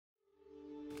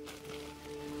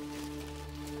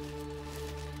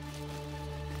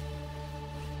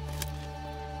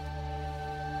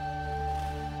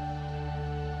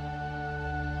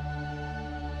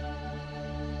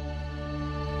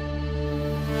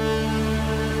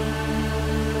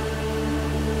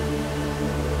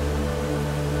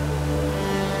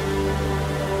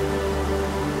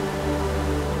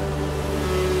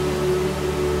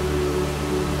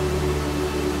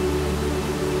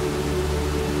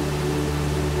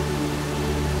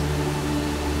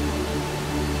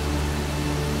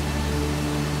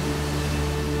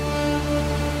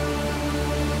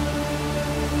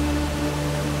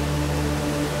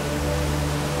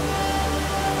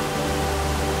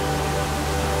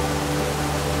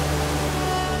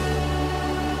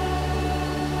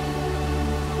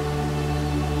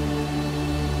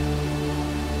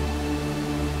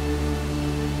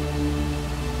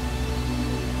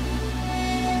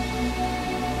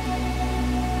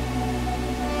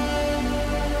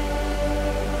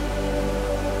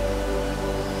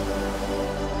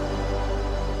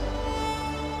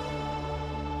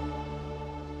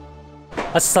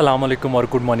अस्सलामुअलैकुम और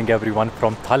good morning everyone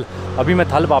from थल। अभी मैं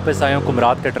थल वापस आया हूँ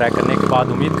कुमरात का ट्रैक करने के बाद।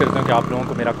 उम्मीद करता हूँ कि आप लोगों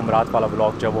को मेरा कुमरात वाला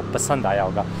व्लॉग जो है वो पसंद आया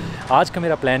होगा। आज का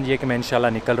मेरा प्लान ये है कि मैं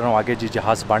इंशाल्लाह निकल रहा हूँ आगे जी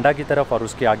जहाज़ बांडा की तरफ, और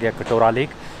उसके आगे कटोरा लेक।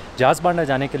 जहाज़ बांडा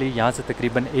जाने के लिए यहाँ से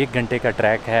तकरीबन 1 घंटे का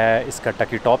ट्रैक है इसका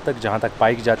टकी टॉप तक, जहाँ तक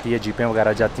बाइक जाती है, जीपें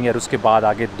वगैरह जाती हैं, और उसके बाद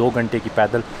आगे 2 घंटे की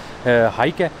पैदल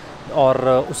हाइक है, और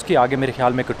उसके आगे मेरे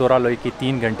ख्याल में कटोरा लेक की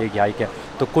 3 घंटे की हाइक है।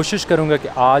 तो कोशिश करूँगा कि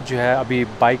आज जो है अभी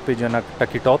बाइक पे जो है ना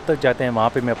टकी टॉप तक जाते हैं, वहाँ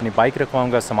पे मैं अपनी बाइक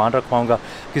रखवाऊँगा, सामान रखवाऊँगा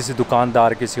किसी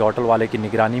दुकानदार किसी होटल वाले की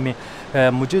निगरानी में।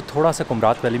 मुझे थोड़ा सा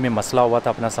कुमरात वैली में मसला हुआ था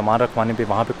अपना सामान रखवाने पे,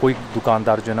 वहाँ पे कोई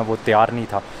दुकानदार जो है ना वो तैयार नहीं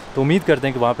था। तो उम्मीद करते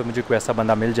हैं कि वहाँ पे मुझे कोई ऐसा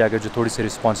बंदा मिल जाएगा जो थोड़ी सी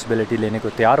रिस्पॉन्सिबिलिटी लेने को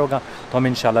तैयार होगा। तो हम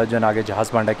इंशाल्लाह जो है ना आगे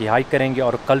जहाज़ बांडा की हाइक करेंगे,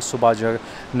 और कल सुबह जो है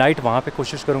नाइट वहाँ पे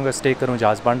कोशिश करूँगा स्टे करूँ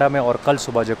जहाज़ बांडा में, और कल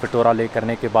सुबह जो कटोरा लेक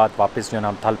करने के बाद वापस जो है ना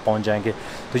हम थल पहुँच जाएंगे।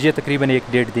 तो ये तकरीबन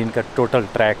 1-1.5 दिन का टोटल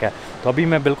ट्रैक है। तो अभी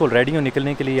मैं बिल्कुल रेडी हूँ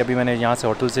निकलने के लिए। अभी मैंने यहाँ से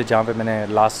होटल से, जहाँ पे मैंने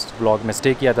लास्ट व्लॉग में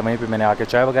स्टे किया था, वहीं पे मैंने आके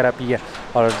चाय वगैरह पी है,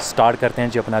 और स्टार्ट करते हैं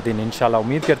जी अपना दिन इंशाल्लाह।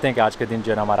 उम्मीद करते हैं कि आज के दिन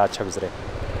जो है ना हमारा अच्छा गुजरे।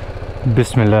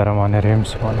 बिस्मिल्लाहिर्रहमानिर्रहीम।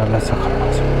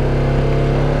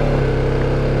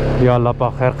 या अल्लाह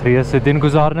पाक खैर खैरियत से दिन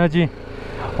गुजारना जी,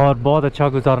 और बहुत अच्छा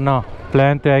गुजारना।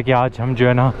 प्लान तो है कि आज हम जो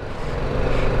है ना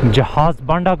जहाज़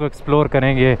बांडा को एक्सप्लोर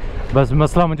करेंगे। बस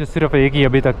मसला मुझे सिर्फ एक ही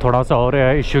अभी तक थोड़ा सा और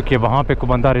है इशू, कि वहाँ पे कोई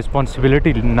बंदा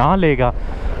रिस्पॉन्सिबिलिटी ना लेगा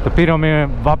तो फिर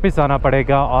हमें वापस आना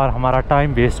पड़ेगा और हमारा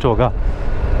टाइम वेस्ट होगा।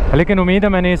 लेकिन उम्मीद है,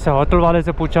 मैंने इस होटल वाले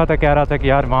से पूछा था, कह रहा था कि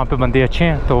यार वहाँ पे बंदे अच्छे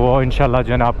हैं, तो वो इंशाल्लाह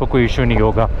जो है ना आपको कोई इशू नहीं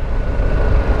होगा।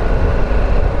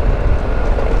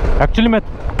 एक्चुअली मैं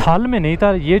थल में नहीं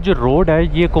था। ये जो रोड है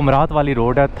ये कुमरात वाली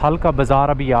रोड है, थल का बाज़ार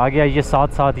अभी आ गया, ये साथ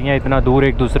साथ ही है, इतना दूर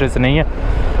एक दूसरे से नहीं है।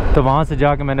 तो वहाँ से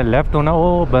जाके मैंने लेफ़्ट होना,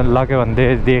 वो अल्लाह के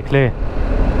बंदे देख ले,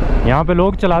 यहाँ पे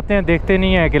लोग चलाते हैं, देखते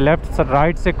नहीं है कि लेफ़्ट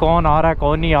राइट से कौन आ रहा है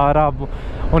कौन नहीं आ रहा। अब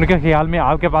उनके ख्याल में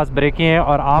आपके पास ब्रेकें हैं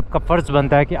और आपका फ़र्ज़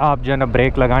बनता है कि आप जो है ना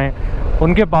ब्रेक लगाएं।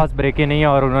 उनके पास ब्रेकें नहीं है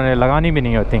और उन्होंने लगानी भी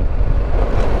नहीं होती।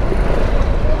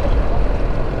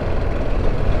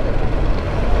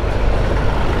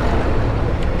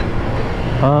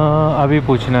 हाँ, अभी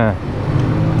पूछना है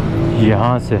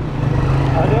यहाँ से।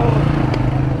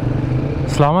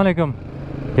 अस्सलाम वालेकुम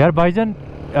यार भाईजान,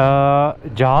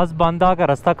 जहाज़ बांदा का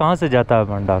रास्ता कहाँ से जाता है?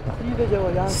 बांदा का सीधे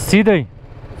जाओ, सीधे ही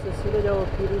सीधे जाओ,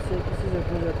 फिर से किसी से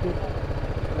फिर।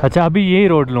 अच्छा, अभी यही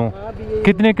रोड लूँ?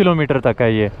 कितने किलोमीटर तक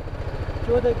है ये?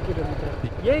 14 किलोमीटर,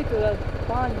 यही तो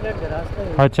 5 मिनट का रास्ता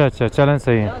है। अच्छा अच्छा, चलें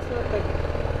सही है,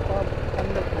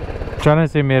 चलें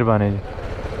सही, मेहरबानी जी।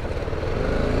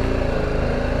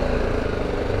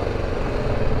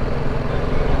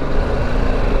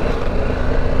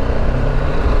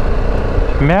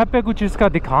 मैप पे कुछ इसका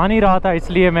दिखा नहीं रहा था,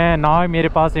 इसलिए मैं ना मेरे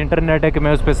पास इंटरनेट है कि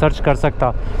मैं उस पर सर्च कर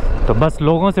सकता। तो बस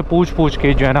लोगों से पूछ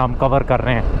के जो है ना हम कवर कर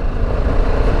रहे हैं।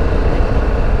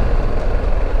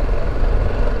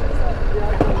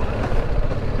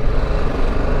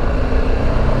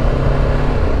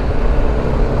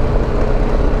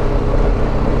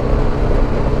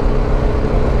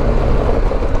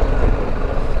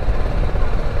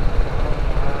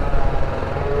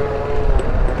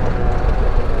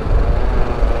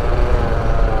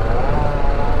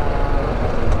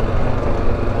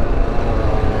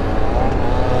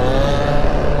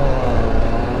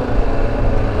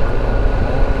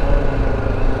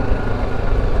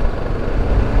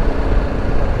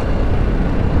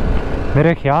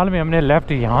 मेरे ख्याल में हमने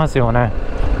लेफ़्ट यहाँ से होना है।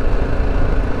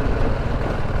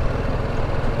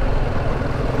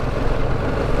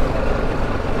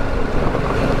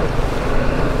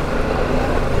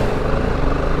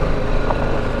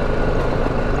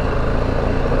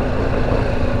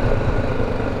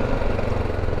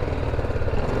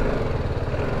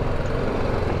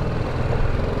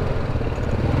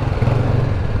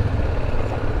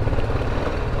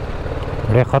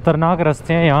 बड़े ख़तरनाक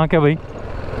रास्ते हैं यहाँ के भाई।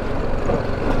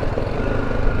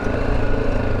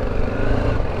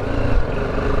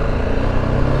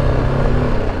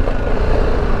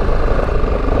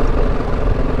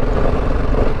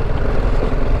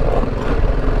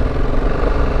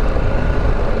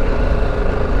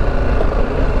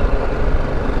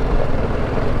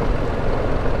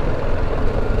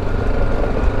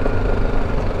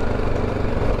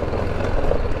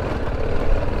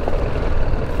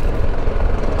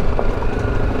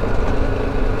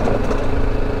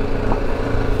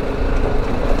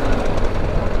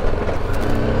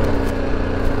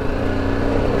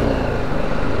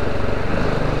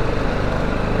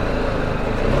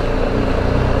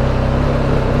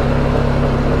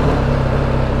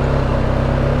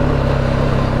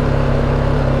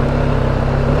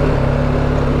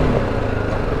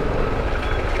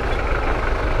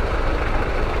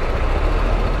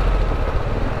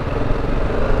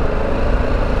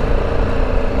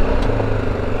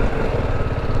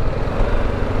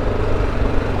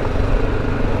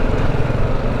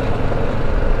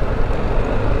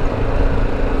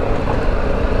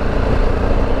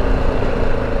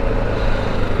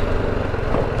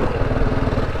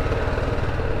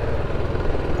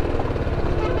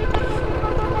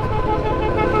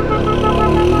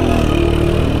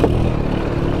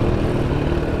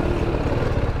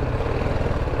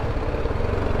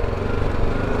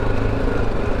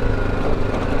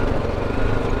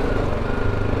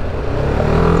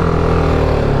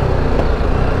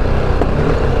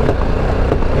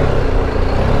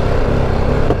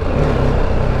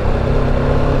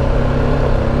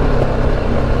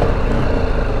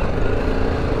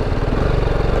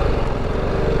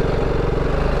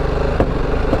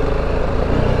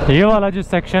 ये वाला जो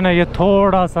सेक्शन है ये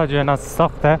थोड़ा सा जो है ना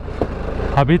सख्त है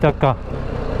अभी तक का।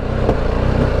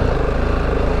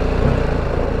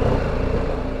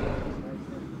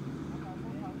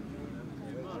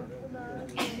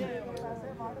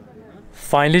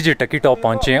 फाइनली जी टकी टॉप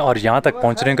पहुँचे हैं और यहाँ तक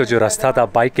पहुँचने का जो रास्ता था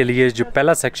बाइक के लिए, जो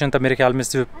पहला सेक्शन था मेरे ख्याल में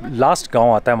सिर्फ लास्ट गांव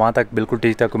आता है वहाँ तक बिल्कुल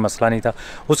ठीक था, कोई मसला नहीं था।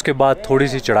 उसके बाद थोड़ी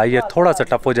सी चढ़ाई है, थोड़ा सा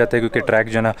टफ हो जाता है क्योंकि ट्रैक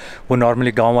जो है ना वो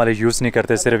नॉर्मली गांव वाले यूज़ नहीं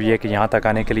करते, सिर्फ ये कि यहाँ तक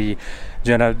आने के लिए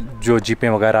जो है ना जो जीपें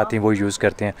वगैरह आती हैं वो यूज़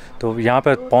करते हैं। तो यहाँ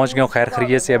पर पहुँच गया हूँ खैर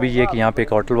खैरियत से। अभी ये कि यहाँ पर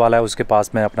एक होटल वाला है, उसके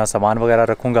पास मैं अपना सामान वगैरह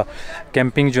रखूँगा।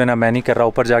 कैंपिंग जो है ना मैं नहीं कर रहा,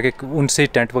 ऊपर जाके उनसे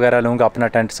टेंट वगैरह लूँगा। अपना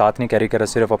टेंट साथ नहीं कैरी कर रहा,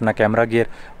 सिर्फ अपना कैमरा गियर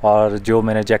और जो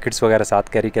मैंने जैकेट्स वगैरह साथ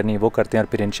कैरी करनी है वो करते हैं और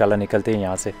फिर इंशाल्लाह निकलते हैं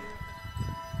यहाँ से।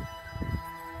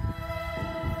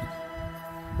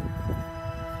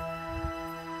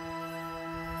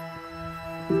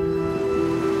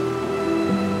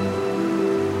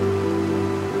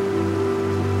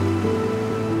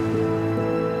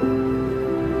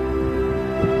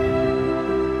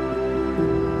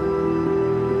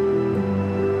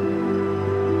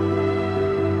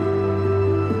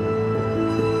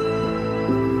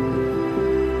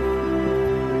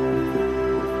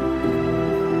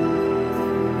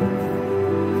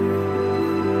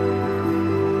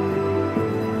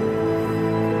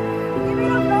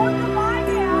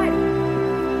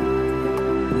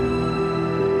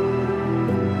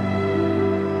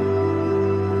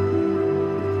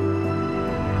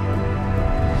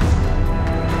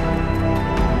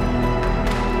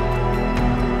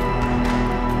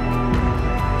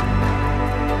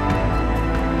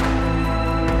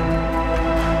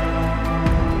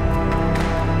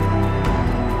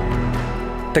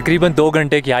 तकरीबन 2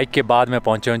 घंटे की हाइक के बाद मैं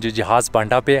पहुंचा हूँ जो जहाज़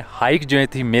बांडा पे। हाइक जो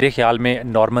थी मेरे ख्याल में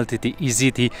नॉर्मल थी ईजी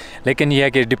थी, लेकिन यह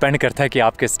है कि डिपेंड करता है कि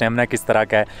आपके स्टेमिना किस तरह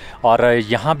का है। और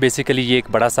यहाँ बेसिकली ये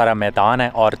एक बड़ा सारा मैदान है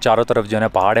और चारों तरफ जो है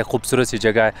पहाड़ है, खूबसूरत सी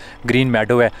जगह है, ग्रीन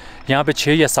मैडो है। यहाँ पे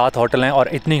 6 या 7 होटल हैं और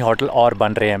इतने होटल और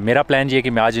बन रहे हैं। मेरा प्लान ये है कि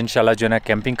मैं आज इंशाल्लाह जो है ना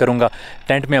कैंपिंग करूँगा।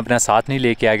 टेंट में अपना साथ नहीं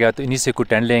लेके आ गया, तो इन्हीं से कोई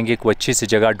टेंट लेंगे, कोई अच्छी सी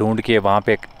जगह ढूंढ के वहाँ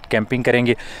पे कैंपिंग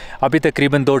करेंगे। अभी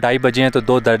तकरीबन 2-2:30 बजे हैं, तो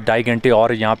 2-2:30 घंटे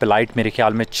और यहाँ पे लाइट मेरे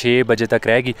ख्याल में 6 बजे तक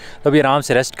रहेगी। तो अभी आराम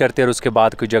से रेस्ट करते हैं और उसके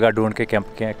बाद कोई जगह ढूंढ के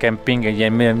कैंपिंग ये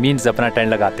मीन्स अपना टेंट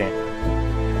लगाते हैं।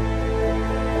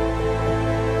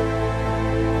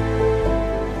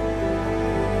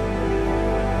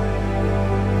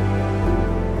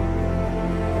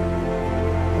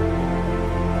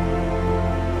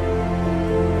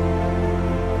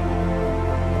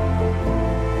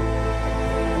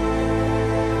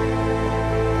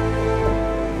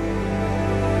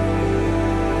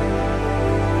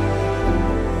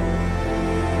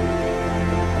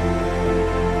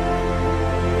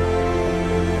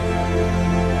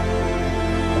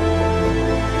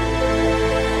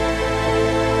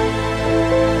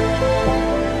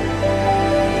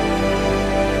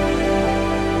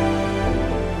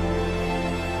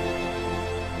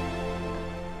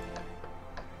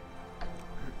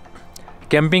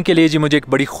 कैंपिंग के लिए जी मुझे एक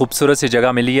बड़ी खूबसूरत सी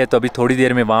जगह मिली है, तो अभी थोड़ी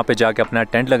देर में वहाँ पे जाके अपना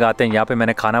टेंट लगाते हैं। यहाँ पे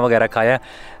मैंने खाना वगैरह खाया,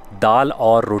 दाल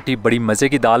और रोटी, बड़ी मज़े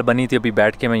की दाल बनी थी। अभी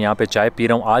बैठ के मैं यहाँ पे चाय पी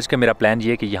रहा हूँ। आज का मेरा प्लान ये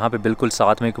है कि यहाँ पे बिल्कुल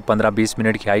साथ में 15-20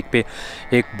 मिनट की हाइक पे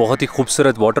एक बहुत ही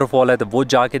खूबसूरत वाटरफॉल है, तो वो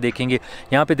जाके देखेंगे।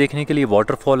 यहाँ पे देखने के लिए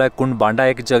वाटरफॉल है, कुंड बांडा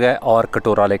एक जगह है और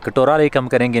कटोरा लेक। कटोरा लेक हम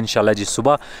करेंगे इंशाल्लाह जी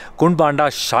सुबह। कुंड बांडा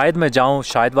शायद मैं जाऊँ,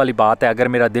 शायद वाली बात है, अगर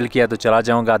मेरा दिल किया तो चला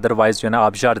जाऊँगा, अदरवाइज़ जो है ना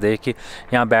आबशार देख के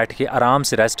यहाँ बैठ के आराम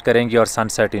से रेस्ट करेंगे और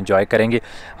सनसेट इंजॉय करेंगे।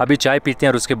 अभी चाय पीते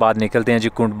हैं और उसके बाद निकलते हैं जी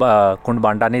कुंड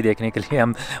बांडा नहीं देखने के लिए,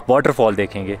 हम वाटरफॉल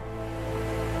देखेंगे।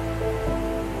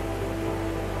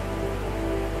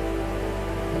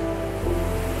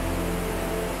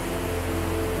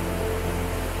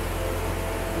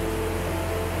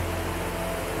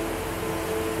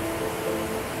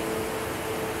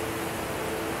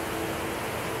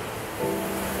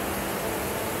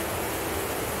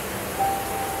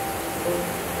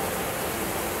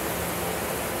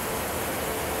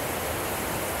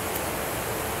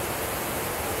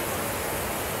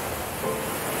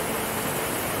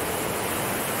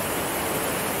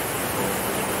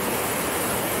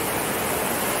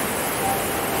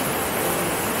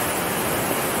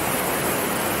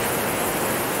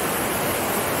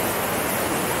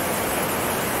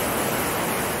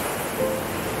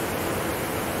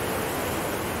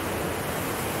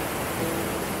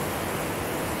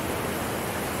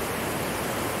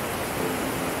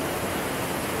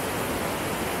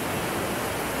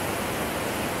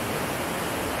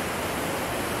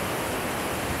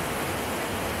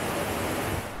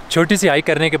 छोटी सी हाइक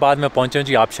करने के बाद मैं पहुंचा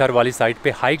जी आबशार वाली साइड पे।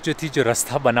 हाइक जो थी, जो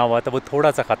रास्ता बना हुआ था वो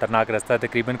थोड़ा सा ख़तरनाक रास्ता है,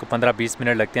 तकरीबन को 15-20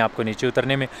 मिनट लगते हैं आपको नीचे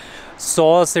उतरने में।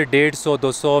 100 से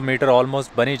 150-200 मीटर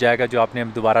ऑलमोस्ट बन ही जाएगा जो आपने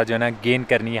दोबारा जो है ना गेन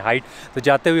करनी है हाइट। तो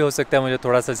जाते हुए हो सकता है मुझे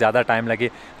थोड़ा सा ज़्यादा टाइम लगे।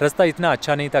 रास्ता इतना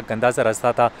अच्छा नहीं था, गंदा सा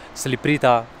रास्ता था, स्लिपरी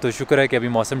था। तो शुक्र है कि अभी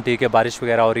मौसम ठीक है, बारिश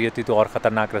वगैरह हो रही होती तो और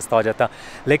ख़तरनाक रास्ता हो जाता।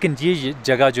 लेकिन ये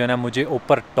जगह जो है ना मुझे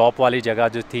ऊपर टॉप वाली जगह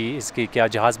जो थी इसकी क्या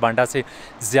जहाज़ बांडा से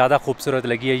ज़्यादा खूबसूरत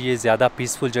लगी है। ये ज़्यादा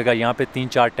पीसफुल जगह, यहाँ पे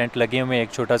 3-4 टेंट लगे हुए हैं,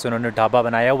 एक छोटा सा उन्होंने ढाबा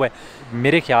बनाया हुआ है।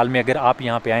 मेरे ख्याल में अगर आप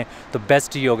यहाँ पे आएँ तो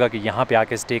बेस्ट ये होगा कि यहाँ पे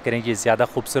आके स्टे करें। ये ज़्यादा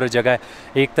खूबसूरत जगह है।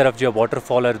 एक तरफ जो है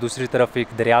वाटरफॉल और दूसरी तरफ एक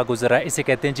दरिया गुजर रहा है। इसे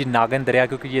कहते हैं जी नागन दरिया,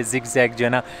 क्योंकि ये जिग जैग जो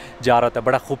है ना जा रहा था।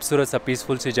 बड़ा खूबसूरत सा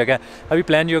पीसफुल सी जगह है। अभी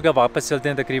प्लान ये होगा वापस चलते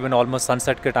हैं, तकरीबन ऑलमोस्ट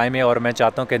सनसेट का टाइम है और मैं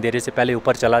चाहता हूँ कि अंधेरे से पहले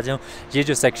ऊपर चला जाऊँ। ये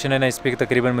जो सेक्शन है ना इस पर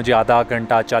तकरीबन मुझे आधा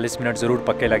घंटा 40 मिनट ज़रूर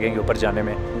पक्के लगेंगे ऊपर जाने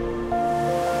में।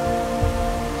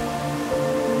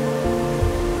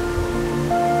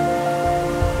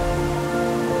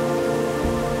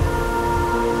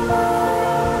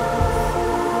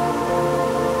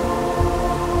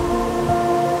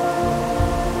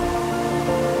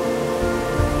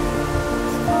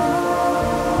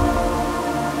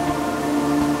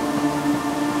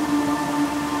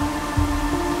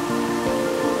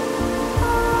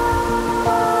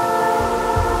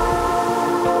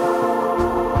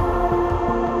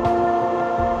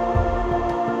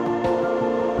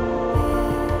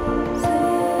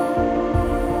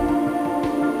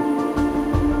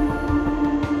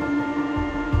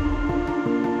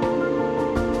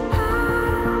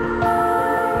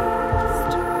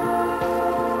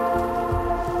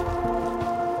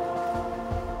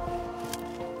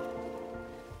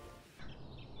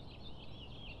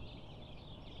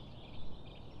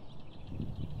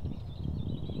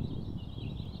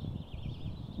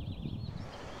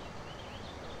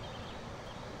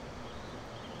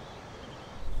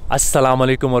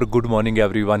 अस्सलामुअलैकुम और गुड मॉर्निंग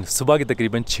एवरीवन। सुबह के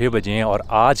तकरीबन 6 बजे हैं और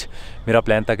आज मेरा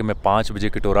प्लान था कि मैं 5 बजे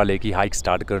कटोरा लेक की हाइक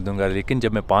स्टार्ट कर दूंगा। लेकिन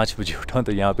जब मैं 5 बजे उठा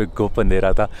तो यहाँ पे घुप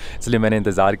अंधेरा था, इसलिए मैंने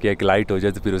इंतज़ार किया कि लाइट हो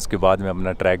जाए तो फिर उसके बाद मैं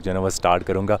अपना ट्रैक जो है ना वो स्टार्ट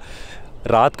करूँगा।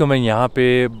 रात को मैं यहाँ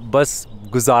पे बस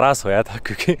गुजारा सोया था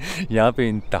क्योंकि यहाँ पे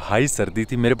इंतहाई सर्दी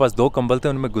थी। मेरे पास 2 कंबल थे,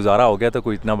 उनमें गुजारा हो गया था,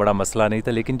 कोई इतना बड़ा मसला नहीं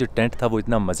था। लेकिन जो टेंट था वो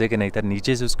इतना मज़े के नहीं था।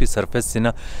 नीचे से उसकी सरफेस से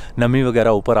ना नमी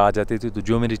वगैरह ऊपर आ जाती थी, तो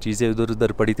जो मेरी चीज़ें इधर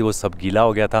उधर पड़ी थी वो सब गीला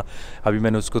हो गया था। अभी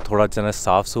मैंने उसको थोड़ा जना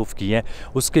साफ़ सूफ़ किया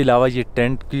है। उसके अलावा ये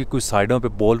टेंट की कुछ साइडों पर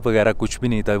बॉल वगैरह कुछ भी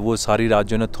नहीं था। वो सारी रात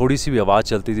जो है ना थोड़ी सी भी आवाज़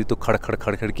चलती थी तो खड़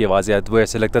खड़ की आवाज़ें आती, वो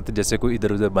ऐसे लगता था जैसे कोई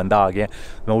इधर उधर बंदा आ गया।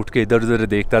 मैं उठ के इधर उधर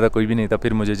देखता था, कोई भी नहीं था।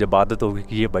 फिर मुझे जब आदत हो गई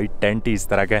कि ये भाई टेंट ही इस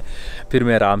तरह का है, फिर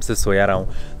मैं आराम से सोया रहा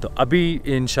हूँ। तो अभी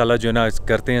इंशाल्लाह जो है ना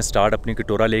करते हैं स्टार्ट अपनी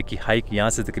कटोरा लेक की हाइक। यहाँ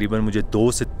से तकरीबन मुझे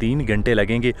 2 से 3 घंटे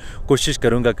लगेंगे। कोशिश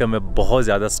करूँगा कि मैं बहुत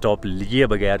ज़्यादा स्टॉप लिए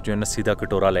बगैर जो है ना सीधा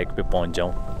कटोरा लेक पे पहुँच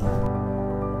जाऊँ।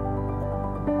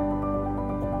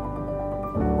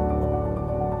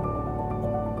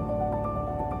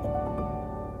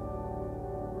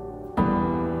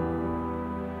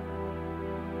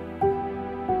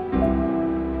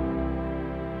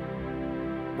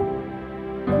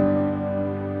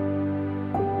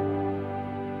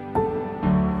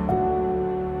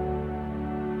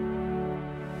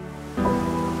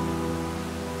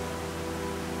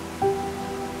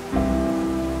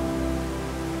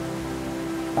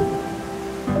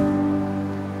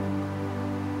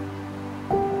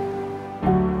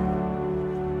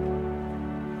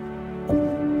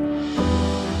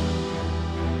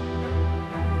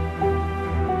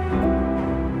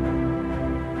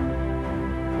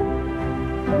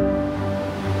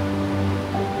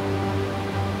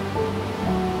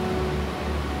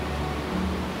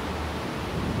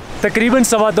 तकरीबन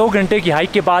 2.25 घंटे की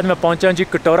हाइक के बाद मैं पहुंचा हूं जी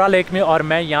कटोरा लेक में। और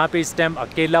मैं यहां पे इस टाइम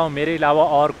अकेला हूं, मेरे अलावा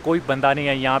और कोई बंदा नहीं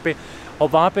है यहां पे। और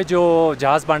वहाँ पे जो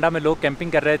जहाज़ बांडा में लोग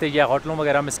कैंपिंग कर रहे थे या होटलों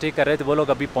वगैरह में स्टे कर रहे थे वो लोग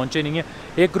अभी पहुँचे नहीं हैं।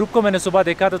 एक ग्रुप को मैंने सुबह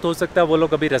देखा तो हो सकता है वो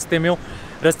लोग अभी रास्ते में हो।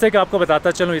 रास्ते का आपको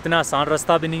बताता चलूँ, इतना आसान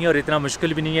रास्ता भी नहीं है और इतना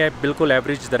मुश्किल भी नहीं है, बिल्कुल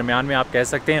एवरेज दरमियान में आप कह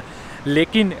सकते हैं।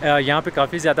 लेकिन यहाँ पे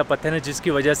काफ़ी ज़्यादा पत्थर हैं जिसकी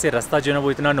वजह से रास्ता जो है ना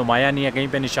वो इतना नुमाया नहीं है, कहीं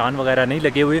पे निशान वगैरह नहीं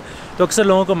लगे हुए। तो अक्सर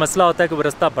लोगों को मसला होता है कि वो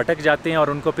रास्ता भटक जाते हैं और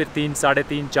उनको फिर 3, साढ़े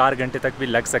 3, 4 घंटे तक भी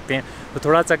लग सकते हैं। तो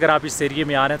थोड़ा सा अगर आप इस एरिए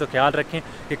में आ रहे हैं तो ख्याल रखें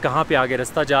कि कहाँ पे आगे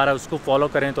रास्ता जा रहा है, उसको फॉलो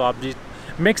करें तो आप जी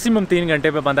मैक्सिमम 3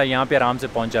 घंटे में बंदा यहाँ पे आराम से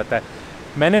पहुँच जाता है।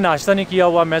 मैंने नाश्ता नहीं किया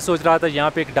हुआ, मैं सोच रहा था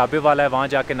यहाँ पे एक ढाबे वाला है वहाँ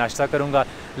जाके नाश्ता करूँगा,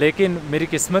 लेकिन मेरी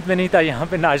किस्मत में नहीं था यहाँ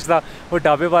पे नाश्ता। वो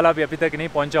ढाबे वाला भी अभी तक नहीं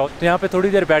पहुँचा हो। तो यहाँ पे थोड़ी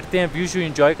देर बैठते हैं, व्यू शू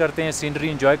इंजॉय करते हैं, सीनरी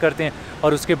इंजॉय करते हैं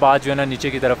और उसके बाद जो है ना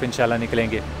नीचे की तरफ इंशाल्लाह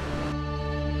निकलेंगे।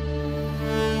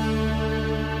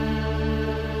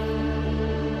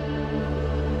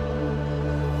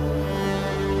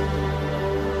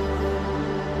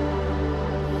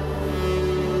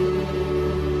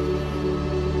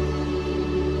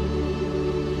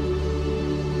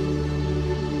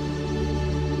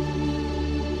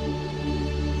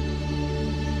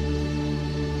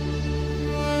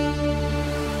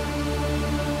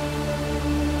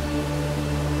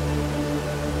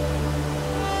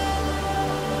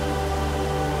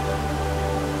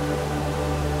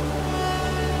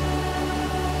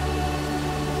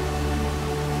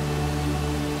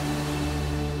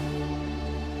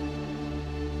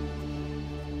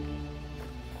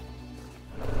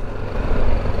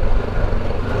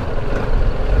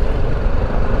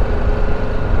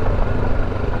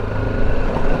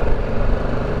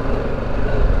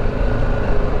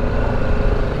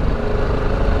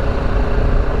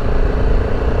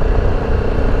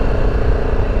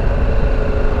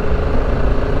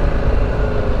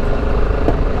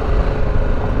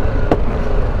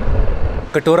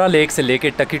 कटोरा लेक से लेके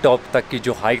टकी टॉप तक की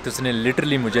जो हाइक उसने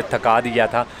लिटरली मुझे थका दिया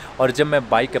था। और जब मैं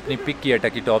बाइक अपनी पिक किया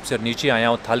टकी टॉप से और नीचे आया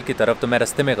हूँ थल की तरफ, तो मैं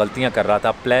रास्ते में गलतियाँ कर रहा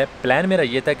था। प्लान मेरा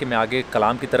ये था कि मैं आगे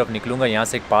कलाम की तरफ निकलूँगा, यहाँ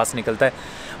से एक पास निकलता है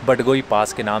बटगोई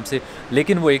पास के नाम से,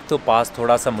 लेकिन वो एक तो पास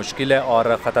थोड़ा सा मुश्किल है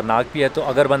और ख़तरनाक भी है। तो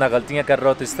अगर बंदा गलतियाँ कर रहा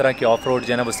हो तो इस तरह की ऑफ रोड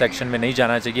जो है ना वो सेक्शन में नहीं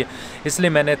जाना चाहिए, इसलिए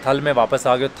मैंने थल में वापस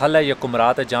आ गया। थल है या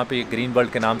कुमरात है, जहाँ पे ये ग्रीन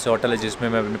वर्ल्ड के नाम से होटल है, जिसमें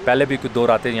मैं पहले भी कुछ 2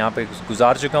 रातें यहाँ पे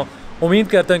गुजार चुका हूँ। उम्मीद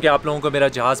करता हूँ कि आप लोगों को मेरा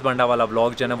जहाज़ बांडा वाला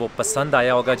व्लॉग जो है ना वो पसंद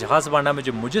आया होगा। जहाज़ बांडा में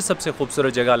जो मुझे सबसे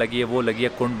खूबसूरत जगह लगी है वो लगी है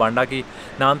कुंड बांडा की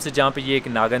नाम से, जहाँ पे ये एक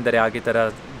नागन दरिया की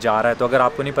तरह जा रहा है। तो अगर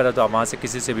आपको नहीं पता तो आप वहाँ से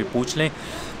किसी से भी पूछ लें।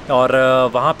 और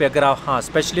वहाँ पे अगर आप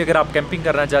स्पेशली अगर आप कैंपिंग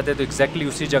करना चाहते हैं तो एग्जैक्टली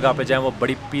उसी जगह पे जाएं। वो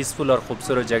बड़ी पीसफुल और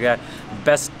ख़ूबसूरत जगह है,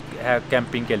 बेस्ट है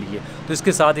कैंपिंग के लिए। तो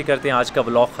इसके साथ ही करते हैं आज का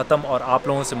व्लॉग ख़त्म और आप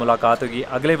लोगों से मुलाकात होगी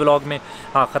अगले व्लॉग में।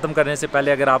 ख़त्म करने से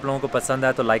पहले अगर आप लोगों को पसंद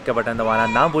आए तो लाइक का बटन दबाना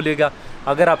ना भूलिएगा।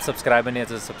 अगर आप सब्सक्राइबर नहीं है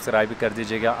तो सब्सक्राइब भी कर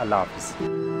दीजिएगा। अल्लाह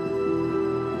हाफ़िज़।